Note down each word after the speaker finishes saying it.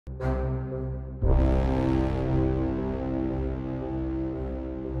No!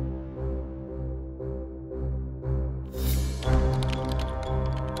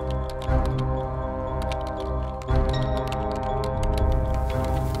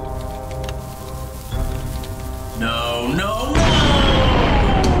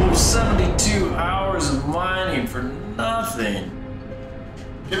 72 hours of mining for nothing.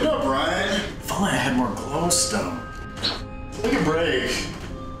 Give it up, Ryan. If only I had more glowstone. Take a break.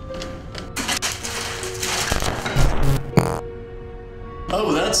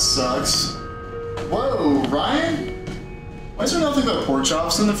 Oh, that sucks. Whoa, Ryan? Why is there nothing but pork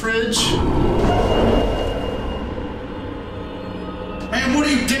chops in the fridge? Man, what are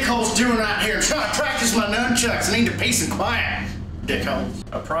you dickholes doing out here? I'm trying to practice my nunchucks. I need a peace and quiet, dickholes.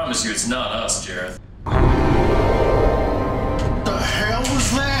 I promise you it's not us, Jarreth. What the hell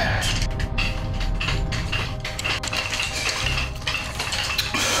was that?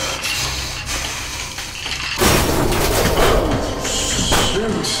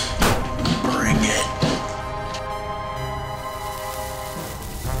 Shoot. Bring it.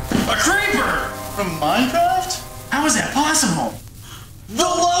 A creeper! From Minecraft? How is that possible? The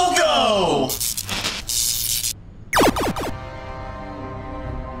logo!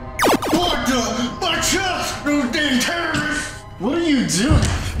 What the? My chucks, those damn terrorists! What are you doing?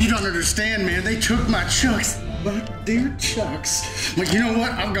 You don't understand, man. They took my chucks. My dear chucks. But you know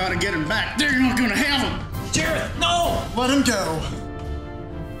what? I've got to get them back. They're not going to have them. Jarreth, no! Let him go.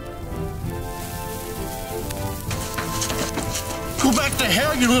 Go back to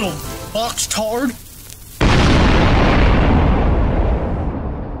hell, you little box tard.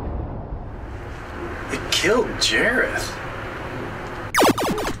 It killed Jarreth.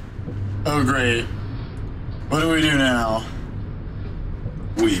 Oh, great. What do we do now?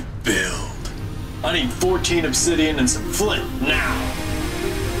 We build. I need 14 obsidian and some flint now.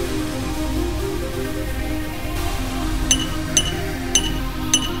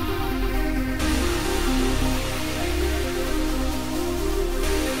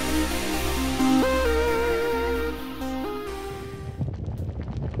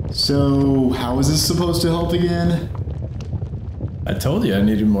 So, how is this supposed to help again? I told you I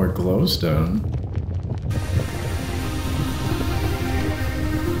needed more glowstone.